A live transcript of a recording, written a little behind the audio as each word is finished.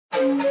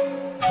Nigga,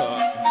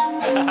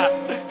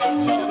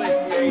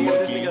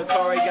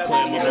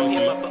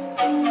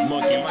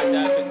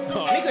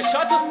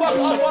 shut the fuck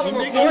up while I'm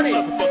recording.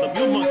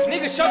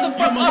 Nigga, shut the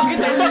fuck up. Get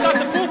the fuck out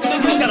the booth,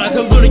 nigga. Shout out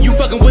to Luda, you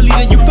fucking Willie,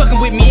 then you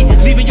fucking with me.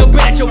 Leaving your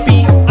bread at your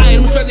feet. I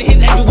am stressing his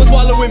ass, was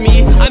swallowing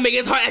me. I make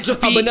his heart at your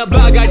feet. Up in the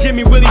block, got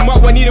Jimmy, Willie,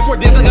 Mark, I need it for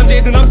dance like I'm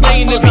Jason, I'm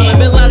slaying the beat.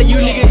 I'm a lot of you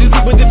niggas who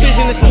sleep with the fish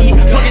in the sea.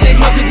 Fucking they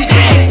smoke to the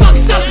ass.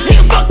 Fucks up,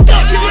 nigga fucked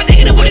up. Shit my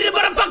nigga, the booty,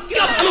 but I'm fucked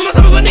up. I'm on my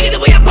summer, my nigga, the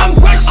way I bum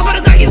rush. I'm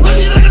about to die, he's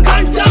pushing like a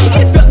condom. She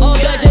get fit all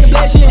bad, jet and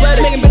black, she ain't right.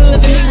 Making better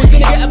than the nigga with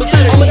vinegar, apple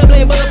cider. I'm gonna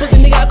blame, but I put the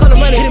nigga, I call him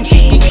running. Hit him,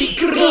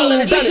 kick, roll in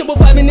his eye. Shit, we'll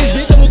 5 minutes,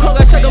 bitch, so we'll call,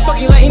 got shot, I'm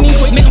fucking lightning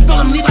quick. Make him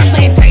fall, I'm leave, I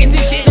stay intact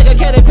this shit. Like a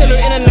caterpillar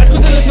in a nice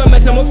crystallis, my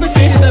metamorphosis.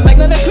 It's a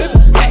magnetic clip,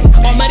 hey.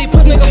 Almighty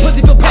puss, make a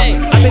pussy feel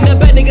pain. I've been that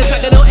bad nigga,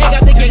 tracking no egg,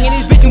 got the gang in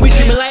this bitch, and we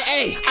screaming like,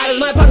 ayy. I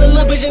just might pop the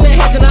little bitch in the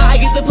head tonight. I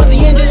get the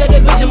pussy in just like a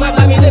bitch, and my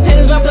body, the pen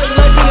is my pleasure,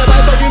 like cinema. I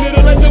fucking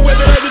it like the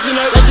weather, like this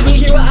tonight. Let's me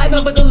here with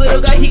iPhone, but the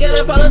little guy, he got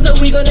a problem, so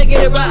we gonna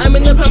get it right. I'm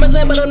in the promised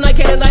land, but I'm not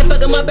kidding. I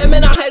fucking my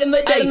Batman, I hide in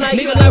the day.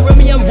 Nigga like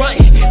Remy, I'm right.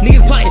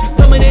 Niggas plotting,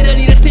 dominate, I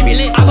need a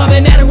stimulant. I pop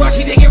an Adderall,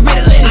 she taking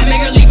Ritalin. I make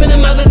her leave in the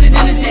mouth like the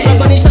dentist did.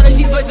 My bunny shot and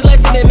she spicy like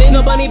cinnamon.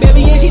 No bunny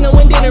baby and she know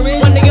when dinner is.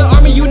 One nigga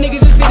army, you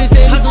niggas is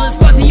citizens. Hustle is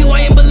spot to you,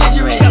 I am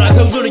belligerent. Shout out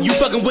to Luda, you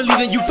fucking Willie,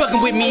 then you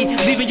fucking with me.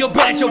 Leaving your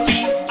bread at your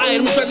feet. I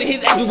am trusting his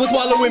ass, was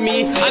swallowing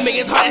me. I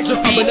make his heart at your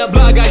feet. Up in the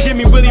block, got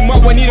Jimmy, Willie,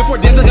 Mark, I need it for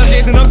dance like I'm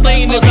Jason, I'm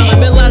slaying the beat.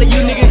 I'm a lot of you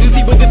niggas who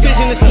sleep with the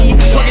fish in the sea.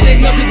 Fucking they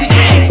snuff to the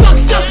ass.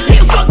 Fucks up,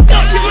 nigga fucked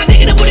up. Shit my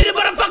nigga, the booty,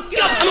 but I'm fucked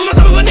up. I'm on my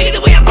summer, my nigga,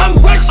 the way I bum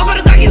rush. I'm about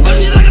to die, he's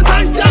pushing just like a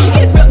condom. She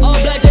get fit all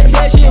black, jet and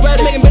black, she ain't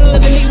right. Making better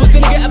than the nigga with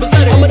vinegar, apple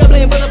cider. I'm gonna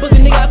blame, but I put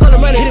the nigga, I call him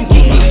running. Hit him,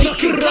 kick,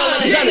 roll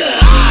in his eye.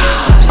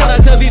 Shout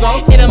out to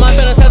Vivo, in my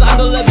feelings, says I'm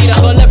the Levito.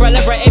 I go left,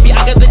 right, AB,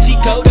 I got the cheat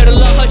code. Better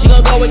love her, she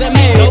gon' go with that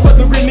man. Don't fuck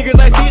the real niggas,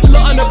 I see it,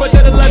 low under, but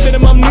that a life in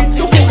my meat.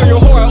 Girl, your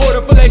whore, I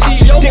order for that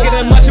shit. Digging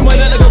and matching my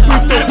nut like a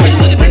fruit. I the prison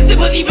with the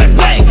pussy, best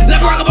bang.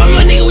 Let me rock up on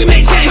my nigga, we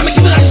make change. Come and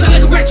keep it like a shot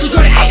like a retro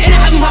Jordan 8. And I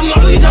have him pop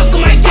my you talk to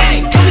my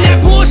gang. Talking that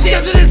bullshit,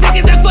 after the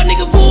seconds, that fuck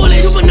nigga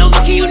foolish.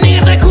 Supernova, kill you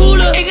niggas like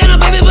cooler. Ain't got no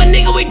baby, but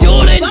nigga, we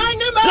duelin'.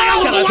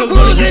 Shout out to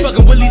Luda, you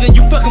fucking Willie, then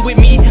you fucking with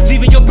me.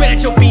 Leaving your bread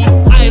at your feet.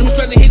 I am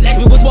stressing his ass,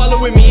 was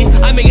swallowing me.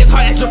 I make his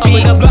heart at your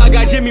feet. Up in the block,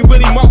 got Jimmy,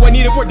 Willie, Mark, I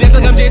need it for dance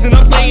like I'm Jason,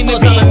 I'm slaying the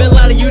beat. I'm a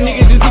lot of you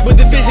niggas who sleep with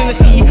the fish in the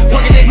sea.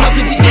 Fucking they snuff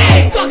to the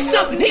ass. Fucks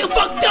up, nigga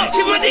fucked up.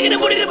 Shit my nigga, the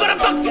booty, but I'm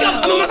fucked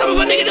up. I'm on my summer,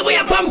 my nigga, the way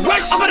I bum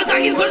rush. I'm about to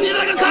die, he's pushing just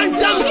like a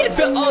condom. She get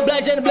fit all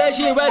black, jet and black,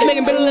 she ain't right.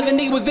 Making better than the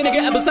nigga with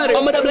vinegar, apple cider.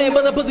 I'm gonna blame,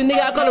 but I put the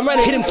nigga, I call him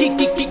running. Hit him, kick,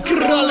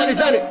 roll in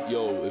his eye.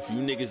 Yo, if you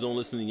niggas don't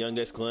listen to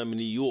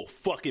YungXCalamity, you a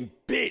fucking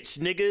bitch,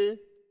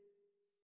 nigga.